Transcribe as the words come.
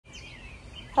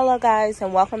Hello guys,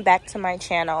 and welcome back to my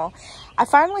channel. I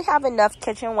finally have enough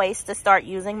kitchen waste to start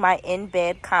using my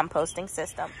in-bed composting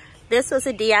system. This was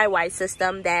a DIY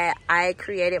system that I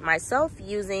created myself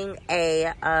using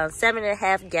a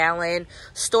 7.5 gallon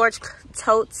storage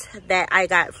totes that I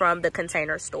got from the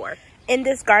Container Store. In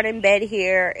this garden bed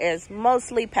here is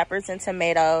mostly peppers and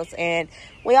tomatoes, and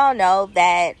we all know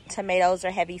that tomatoes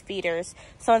are heavy feeders.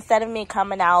 So instead of me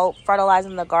coming out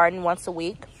fertilizing the garden once a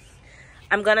week,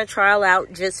 I'm going to trial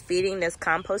out just feeding this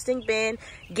composting bin,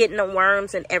 getting the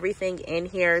worms and everything in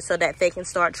here so that they can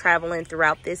start traveling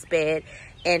throughout this bed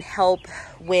and help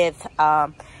with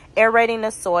aerating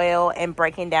the soil and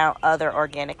breaking down other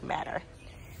organic matter.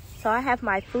 So I have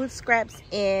my food scraps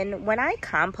in. When I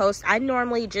compost, I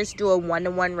normally just do a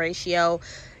 1-to-1 ratio,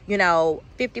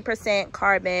 50%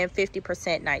 carbon,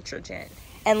 50% nitrogen.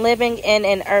 And living in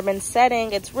an urban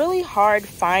setting, it's really hard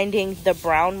finding the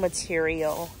brown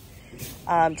material.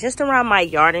 Just around my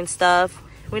yard and stuff,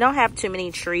 we don't have too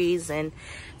many trees and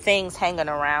things hanging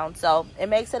around, so it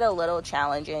makes it a little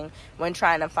challenging when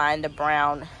trying to find the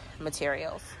brown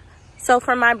materials. So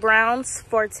for my browns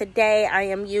for today, I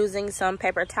am using some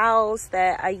paper towels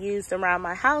that I used around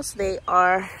my house. They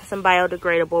are some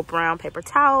biodegradable brown paper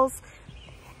towels.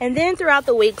 And then throughout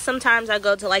the week, sometimes I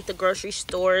go to like the grocery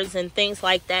stores and things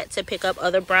like that to pick up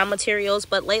other brown materials.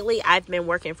 But lately I've been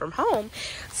working from home,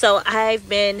 so I've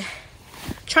been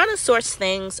trying to source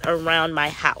things around my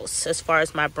house as far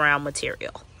as my brown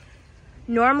material.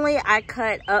 Normally I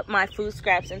cut up my food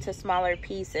scraps into smaller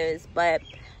pieces, but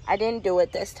I didn't do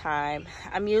it this time.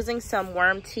 I'm using some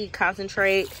worm tea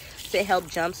concentrate to help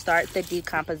jumpstart the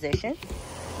decomposition.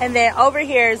 And then over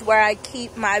here is where I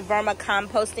keep my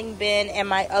vermicomposting bin and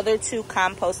my other 2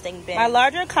 composting bins. My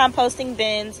larger composting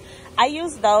bins, I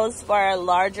use those for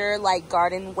larger like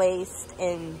garden waste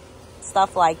and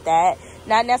stuff like that.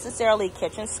 Not necessarily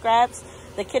kitchen scraps.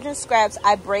 The kitchen scraps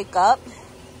I break up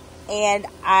and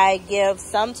I give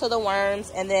some to the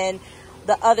worms, and then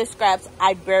the other scraps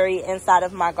I bury inside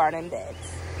of my garden beds.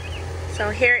 So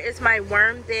here is my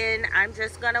worm bin. I'm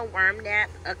just gonna worm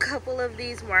nap a couple of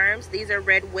these worms. These are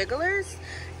red wigglers,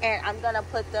 and I'm gonna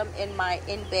put them in my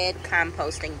in-bed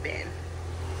composting bin.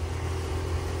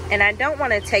 And I don't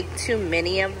want to take too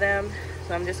many of them,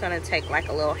 so I'm just gonna take like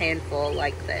a little handful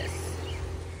like this.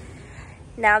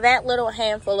 Now that little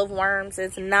handful of worms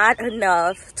is not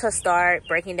enough to start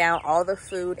breaking down all the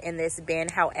food in this bin.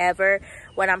 However,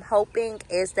 what I'm hoping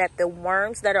is that the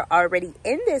worms that are already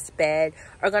in this bed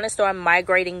are going to start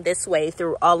migrating this way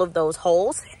through all of those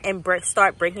holes and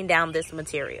start breaking down this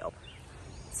material.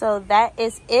 So that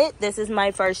is it. This is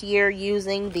my first year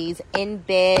using these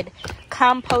in-bed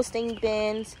composting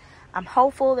bins. I'm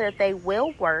hopeful that they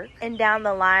will work, and down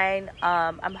the line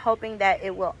I'm hoping that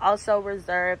it will also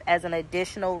serve as an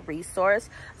additional resource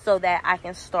so that I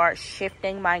can start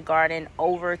shifting my garden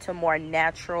over to more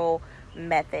natural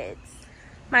methods.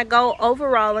 My goal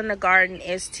overall in the garden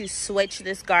is to switch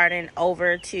this garden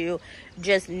over to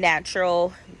just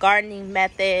natural gardening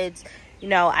methods.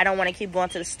 I don't want to keep going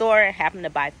to the store and having to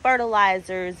buy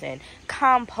fertilizers and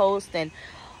compost and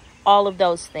all of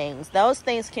those things. Those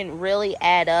things can really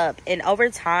add up, and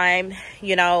over time,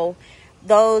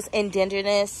 those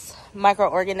indigenous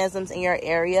microorganisms in your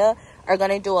area are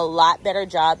going to do a lot better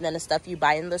job than the stuff you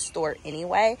buy in the store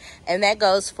anyway. And that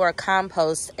goes for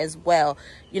compost as well.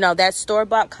 That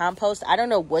store-bought compost, I don't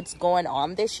know what's going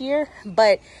on this year,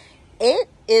 but it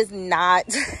is not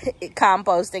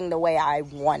composting the way I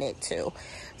want it to.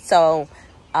 So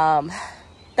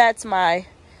that's my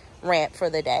rant for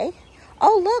the day.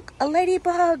 Oh, look, a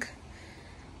ladybug.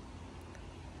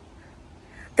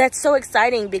 That's so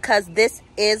exciting because this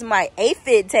is my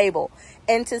aphid table.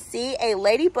 And to see a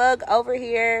ladybug over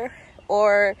here,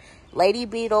 or lady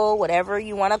beetle, whatever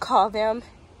you want to call them,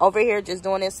 over here just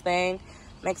doing this thing,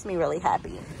 makes me really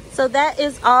happy. So that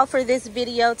is all for this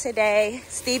video today.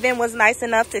 Steven was nice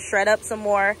enough to shred up some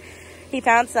more. He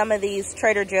found some of these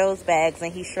Trader Joe's bags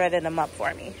and he shredded them up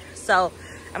for me. So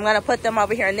I'm going to put them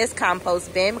over here in this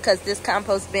compost bin because this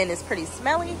compost bin is pretty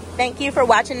smelly. Thank you for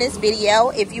watching this video.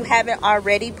 If you haven't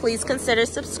already, please consider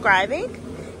subscribing.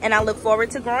 And I look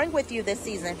forward to growing with you this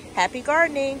season. Happy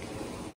gardening.